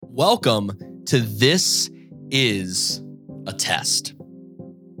Welcome to This Is a Test.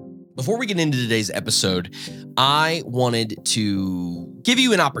 Before we get into today's episode, I wanted to give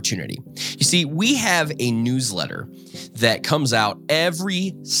you an opportunity. You see, we have a newsletter that comes out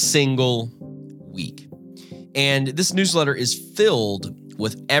every single week. And this newsletter is filled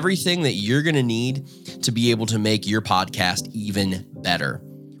with everything that you're going to need to be able to make your podcast even better.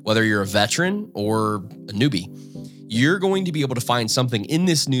 Whether you're a veteran or a newbie, you're going to be able to find something in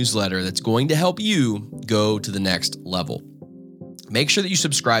this newsletter that's going to help you go to the next level. Make sure that you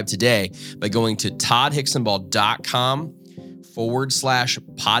subscribe today by going to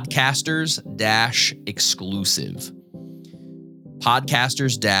toddhicksonball.com/podcasters-exclusive.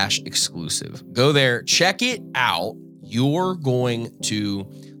 Podcasters-exclusive. Go there, check it out. You're going to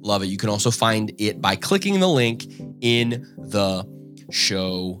love it. You can also find it by clicking the link in the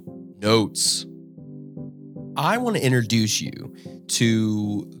show notes. I want to introduce you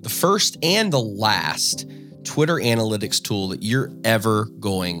to the first and the last Twitter analytics tool that you're ever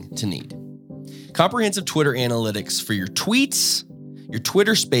going to need. Comprehensive Twitter analytics for your tweets, your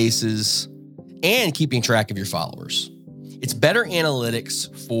Twitter spaces, and keeping track of your followers. It's better analytics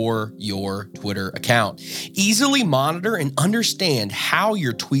for your Twitter account. Easily monitor and understand how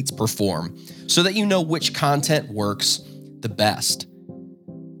your tweets perform so that you know which content works the best.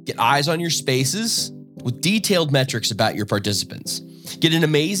 Get eyes on your spaces with detailed metrics about your participants. Get an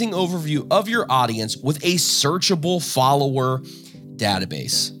amazing overview of your audience with a searchable follower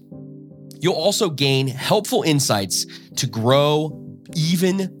database. You'll also gain helpful insights to grow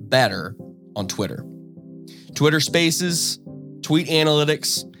even better on Twitter. Twitter Spaces, Tweet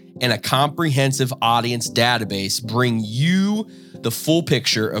Analytics, and a comprehensive audience database bring you the full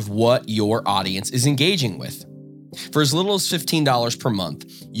picture of what your audience is engaging with. For as little as $15 per month,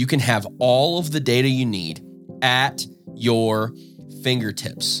 you can have all of the data you need at your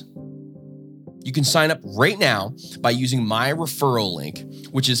fingertips. You can sign up right now by using my referral link,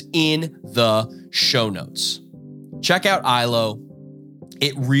 which is in the show notes. Check out ILO.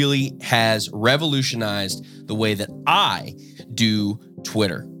 It really has revolutionized the way that I do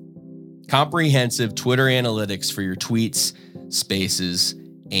Twitter. Comprehensive Twitter analytics for your tweets, spaces,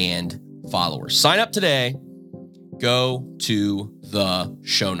 and followers. Sign up today. Go to the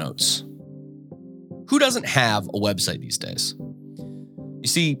show notes. Who doesn't have a website these days? You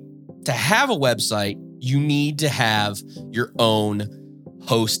see, to have a website, you need to have your own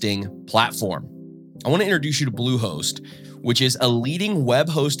hosting platform. I want to introduce you to Bluehost, which is a leading web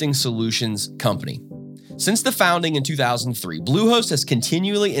hosting solutions company. Since the founding in 2003, Bluehost has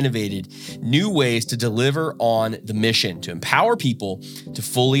continually innovated new ways to deliver on the mission to empower people to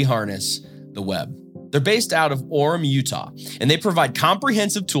fully harness the web. They're based out of Orem, Utah, and they provide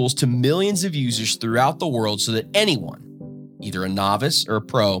comprehensive tools to millions of users throughout the world so that anyone, either a novice or a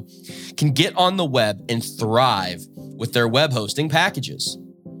pro, can get on the web and thrive with their web hosting packages.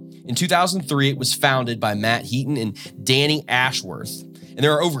 In 2003, it was founded by Matt Heaton and Danny Ashworth, and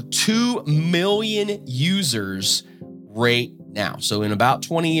there are over 2 million users right now. So in about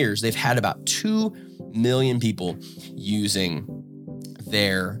 20 years, they've had about 2 million people using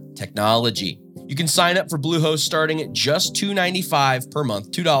their technology. You can sign up for Bluehost starting at just $2.95 per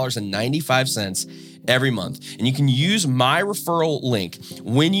month, $2.95 every month. And you can use my referral link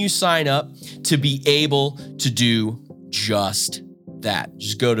when you sign up to be able to do just that.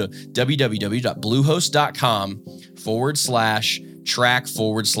 Just go to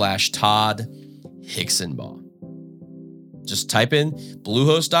www.bluehost.com/track/Todd Hicksonball. Just type in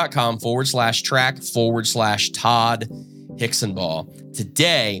bluehost.com/track/Todd Hicksonball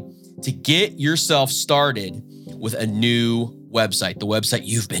today to get yourself started with a new website, the website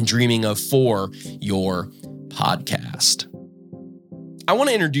you've been dreaming of for your podcast. I want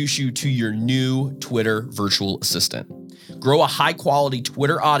to introduce you to your new Twitter virtual assistant. Grow a high-quality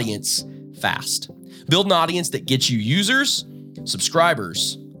Twitter audience fast. Build an audience that gets you users,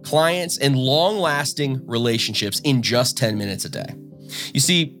 subscribers, clients, and long-lasting relationships in just 10 minutes a day. You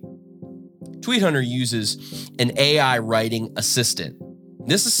see, Tweet Hunter uses an AI writing assistant.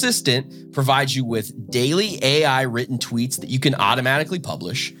 This assistant provides you with daily AI written tweets that you can automatically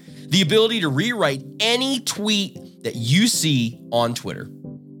publish, the ability to rewrite any tweet that you see on Twitter.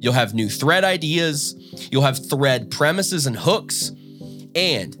 You'll have new thread ideas, you'll have thread premises and hooks,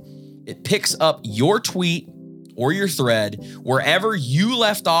 and it picks up your tweet or your thread wherever you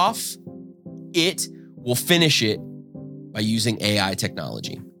left off. It will finish it by using AI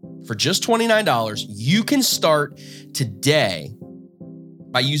technology. For just $29, you can start today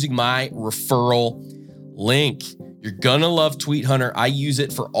by using my referral link. You're gonna love Tweet Hunter. I use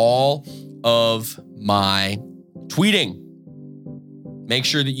it for all of my tweeting. Make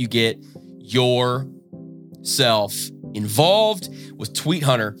sure that you get yourself involved with Tweet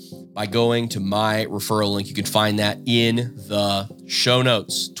Hunter by going to my referral link. You can find that in the show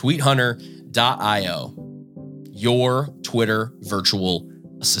notes, tweethunter.io, your Twitter virtual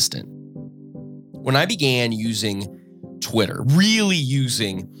assistant. When I began using Twitter, really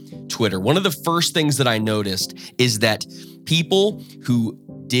using Twitter, one of the first things that I noticed is that people who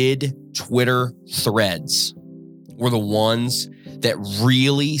did Twitter threads were the ones that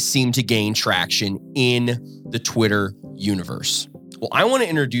really seemed to gain traction in the Twitter universe. Well, I want to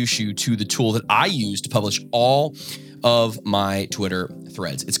introduce you to the tool that I use to publish all of my Twitter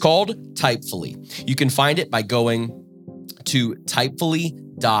threads. It's called Typefully. You can find it by going to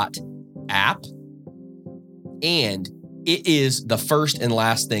typefully.app, and it is the first and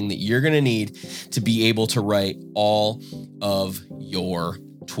last thing that you're going to need to be able to write all of your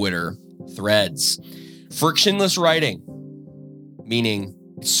Twitter threads. Frictionless writing, meaning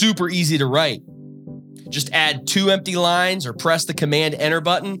it's super easy to write. Just add 2 empty lines or press the Command Enter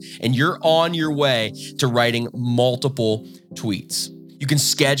button, and you're on your way to writing multiple tweets. You can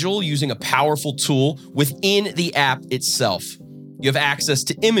schedule using a powerful tool within the app itself. You have access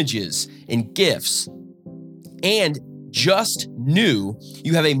to images and GIFs. And just new,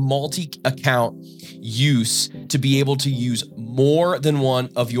 you have a multi-account use to be able to use more than one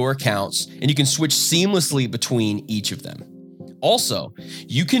of your accounts, and you can switch seamlessly between each of them. Also,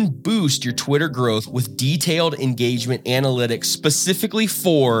 you can boost your Twitter growth with detailed engagement analytics specifically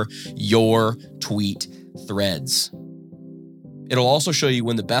for your tweet threads. It'll also show you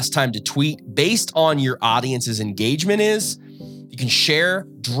when the best time to tweet based on your audience's engagement is. You can share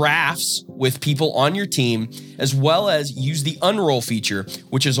drafts with people on your team, as well as use the unroll feature,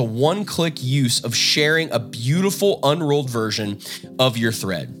 which is a one-click use of sharing a beautiful unrolled version of your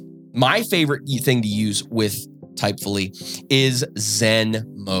thread. My favorite thing to use with Typefully is Zen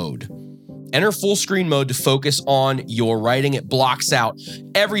mode. Enter full screen mode to focus on your writing. It blocks out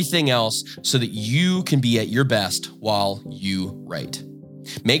everything else so that you can be at your best while you write.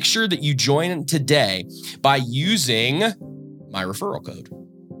 Make sure that you join today by using my referral code.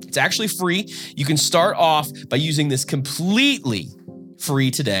 It's actually free. You can start off by using this completely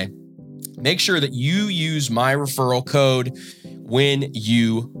free today. Make sure that you use my referral code when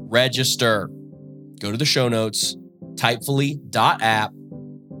you register. Go to the show notes, typefully.app.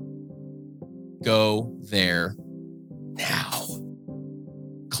 Go there now.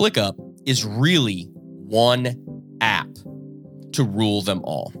 ClickUp is really one app to rule them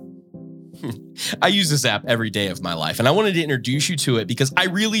all. I use this app every day of my life, and I wanted to introduce you to it because I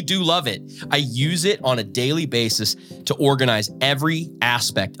really do love it. I use it on a daily basis to organize every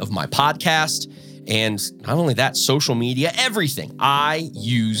aspect of my podcast, and not only that, social media, everything. I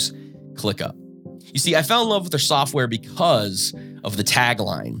use ClickUp. You see, I fell in love with their software because of the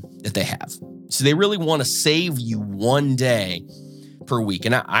tagline that they have. So they really want to save you one day per week.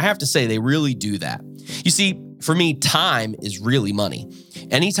 And I have to say, they really do that. You see, for me, time is really money.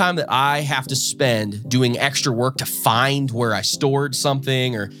 Anytime that I have to spend doing extra work to find where I stored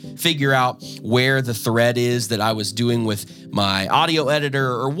something or figure out where the thread is that I was doing with my audio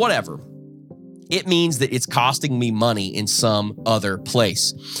editor or whatever, it means that it's costing me money in some other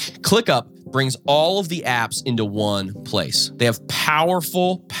place. ClickUp brings all of the apps into one place. They have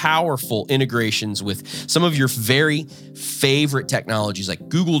powerful, powerful integrations with some of your very favorite technologies like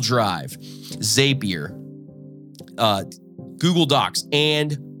Google Drive, Zapier, Google Docs,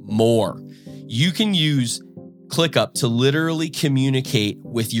 and more. You can use ClickUp to literally communicate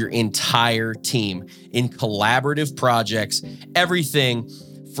with your entire team in collaborative projects, everything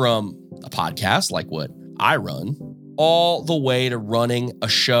from a podcast like what I run, all the way to running a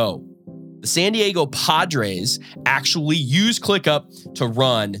show. The San Diego Padres actually use ClickUp to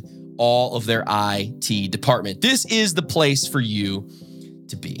run all of their IT department. This is the place for you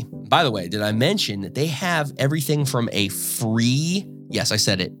to be. By the way, did I mention that they have everything from a free, yes, I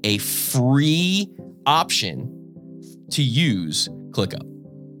said it, a free option to use ClickUp.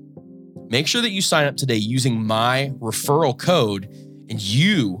 Make sure that you sign up today using my referral code, and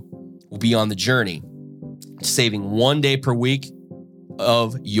you will be on the journey to saving one day per week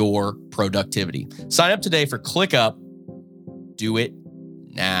of your productivity. Sign up today for ClickUp. Do it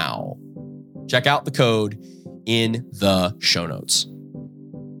now. Check out the code in the show notes.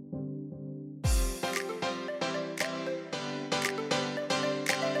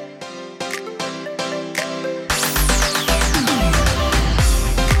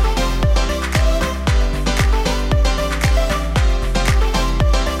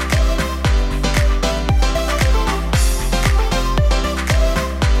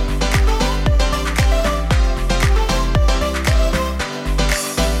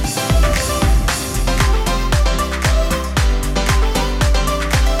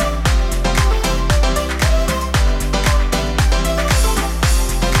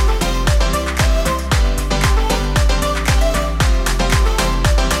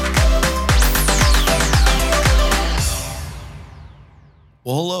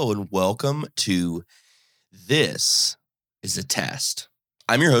 Well, hello and welcome to This is a Test.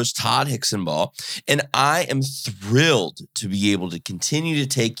 I'm your host, Todd Hicksonball, and I am thrilled to be able to continue to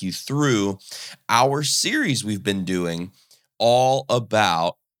take you through our series we've been doing all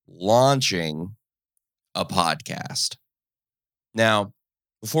about launching a podcast. Now,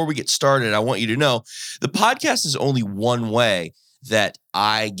 before we get started, I want you to know the podcast is only one way that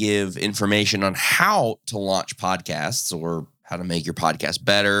I give information on how to launch podcasts or how to make your podcast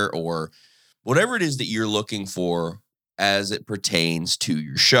better or whatever it is that you're looking for as it pertains to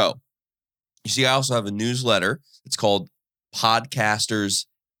your show. You see, I also have a newsletter. It's called Podcasters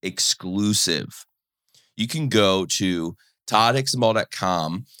Exclusive. You can go to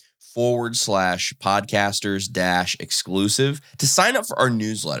toddhicksonball.com/podcasters-exclusive to sign up for our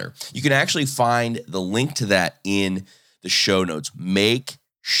newsletter. You can actually find the link to that in the show notes. Make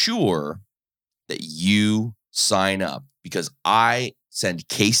sure that you sign up because I send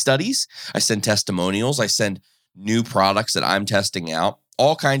case studies, I send testimonials, I send new products that I'm testing out,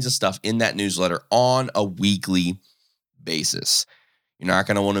 all kinds of stuff in that newsletter on a weekly basis. You're not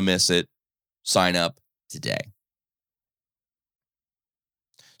going to want to miss it. Sign up today.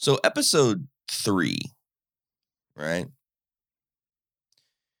 So episode 3, right?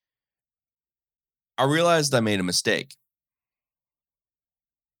 I realized I made a mistake.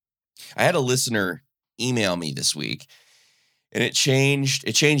 I had a listener email me this week, and it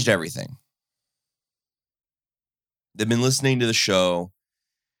changed everything. They've been listening to the show,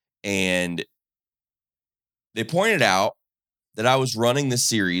 and they pointed out that I was running this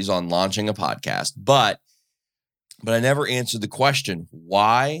series on launching a podcast, but I never answered the question,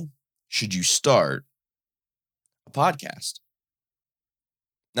 why should you start a podcast?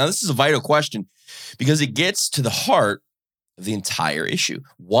 Now, this is a vital question because it gets to the heart of the entire issue.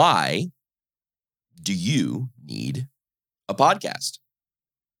 Why do you need a podcast?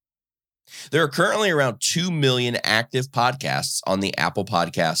 There are currently around 2 million active podcasts on the Apple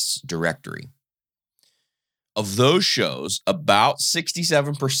Podcasts directory. Of those shows, about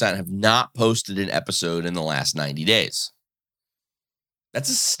 67% have not posted an episode in the last 90 days. That's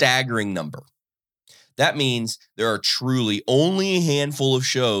a staggering number. That means there are truly only a handful of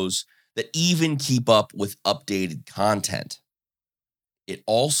shows that even keep up with updated content. It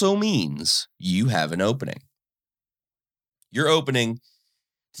also means you have an opening. You're opening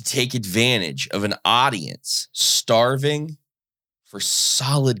to take advantage of an audience starving for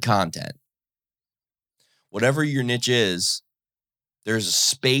solid content. Whatever your niche is, there's a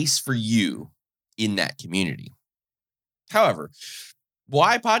space for you in that community. However,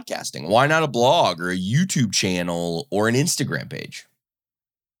 why podcasting? Why not a blog or a YouTube channel or an Instagram page?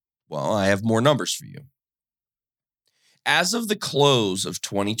 Well, I have more numbers for you. As of the close of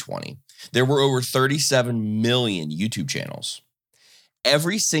 2020, there were over 37 million YouTube channels.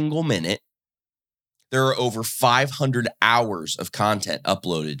 Every single minute, there are over 500 hours of content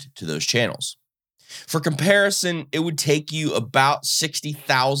uploaded to those channels. For comparison, it would take you about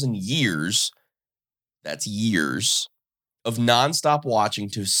 60,000 years, that's years, of nonstop watching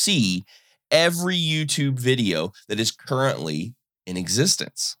to see every YouTube video that is currently in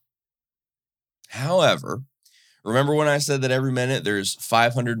existence. However, remember when I said that every minute there's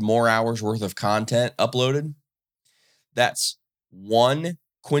 500 more hours worth of content uploaded? That's 1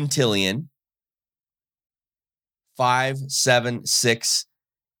 quintillion, 5, 7, 6,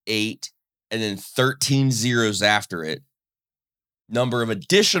 8, and then 13 zeros after it, number of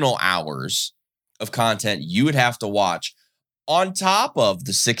additional hours of content you would have to watch on top of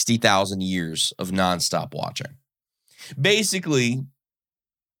the 60,000 years of nonstop watching. Basically,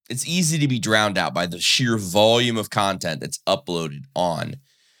 it's easy to be drowned out by the sheer volume of content that's uploaded on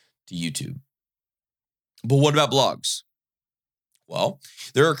to YouTube. But what about blogs? Well,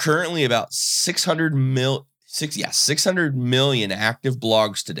 there are currently about 600 million active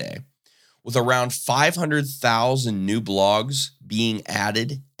blogs today, with around 500,000 new blogs being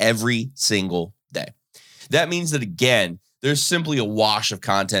added every single day. That means that, again, there's simply a wash of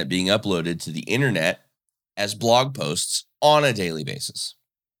content being uploaded to the internet as blog posts on a daily basis.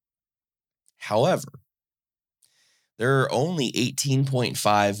 However, there are only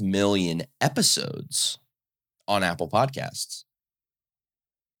 18.5 million episodes on Apple Podcasts.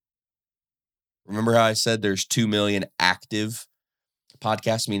 Remember how I said there's 2 million active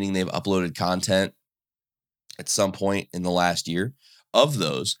podcasts, meaning they've uploaded content at some point in the last year? Of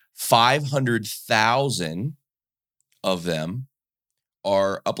those, 500,000 of them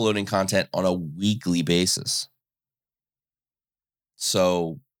are uploading content on a weekly basis.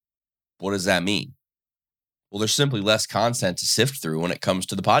 So what does that mean? Well, there's simply less content to sift through when it comes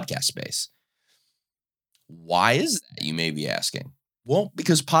to the podcast space. Why is that, you may be asking? Well,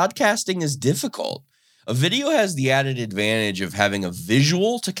 because podcasting is difficult. A video has the added advantage of having a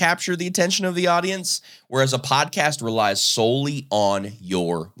visual to capture the attention of the audience, whereas a podcast relies solely on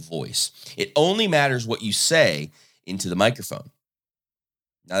your voice. It only matters what you say into the microphone.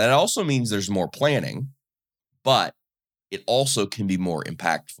 Now, that also means there's more planning, but it also can be more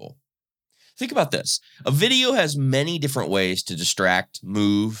impactful. Think about this. A video has many different ways to distract,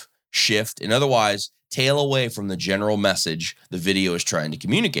 move, shift, and otherwise tail away from the general message the video is trying to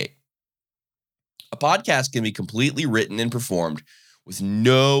communicate. A podcast can be completely written and performed with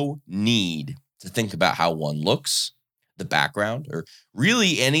no need to think about how one looks, the background, or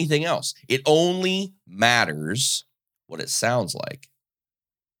really anything else. It only matters what it sounds like.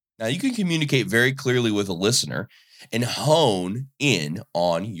 Now, you can communicate very clearly with a listener and hone in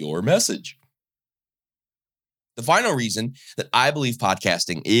on your message. The final reason that I believe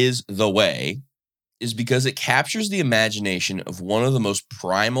podcasting is the way is because it captures the imagination of one of the most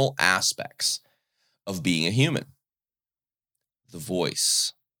primal aspects of being a human: the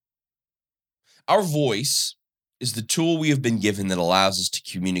voice. Our voice is the tool we have been given that allows us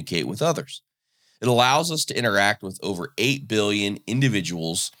to communicate with others. It allows us to interact with over 8 billion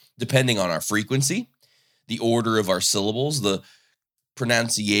individuals, depending on our frequency, the order of our syllables, the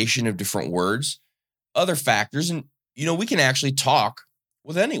pronunciation of different words, other factors, and we can actually talk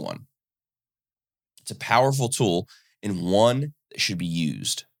with anyone. It's a powerful tool and one that should be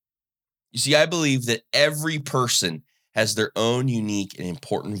used. You see, I believe that every person has their own unique and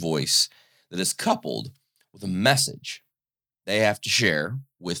important voice that is coupled with a message they have to share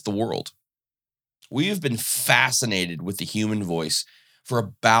with the world. We have been fascinated with the human voice for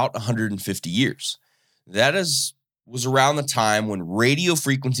about 150 years. That was around the time when radio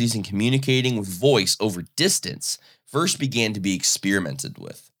frequencies and communicating with voice over distance first began to be experimented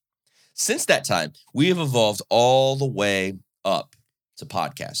with. Since that time, we have evolved all the way up to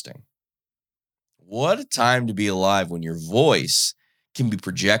podcasting. What a time to be alive when your voice can be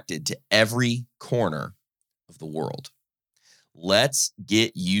projected to every corner of the world. Let's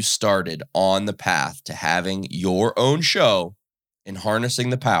get you started on the path to having your own show and harnessing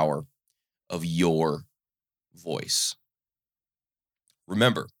the power of your voice.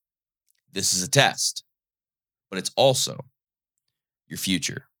 Remember, this is a test, but it's also your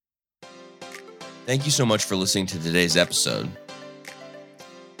future. Thank you so much for listening to today's episode.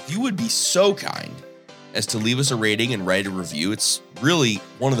 If you would be so kind as to leave us a rating and write a review, it's really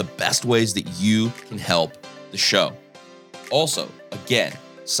one of the best ways that you can help the show. Also, again,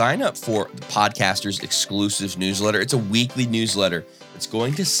 sign up for the Podcaster's exclusive newsletter. It's a weekly newsletter that's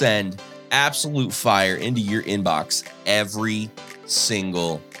going to send absolute fire into your inbox every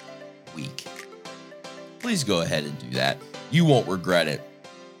single week. Please go ahead and do that. You won't regret it.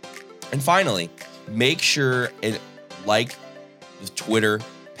 And finally, make sure and like the Twitter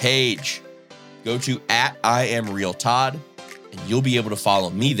page. Go to @IamRealTodd, and you'll be able to follow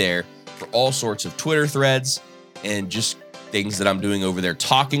me there for all sorts of Twitter threads and just things that I'm doing over there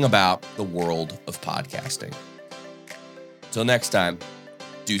talking about the world of podcasting. Till next time,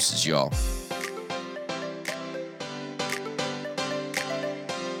 deuces, y'all.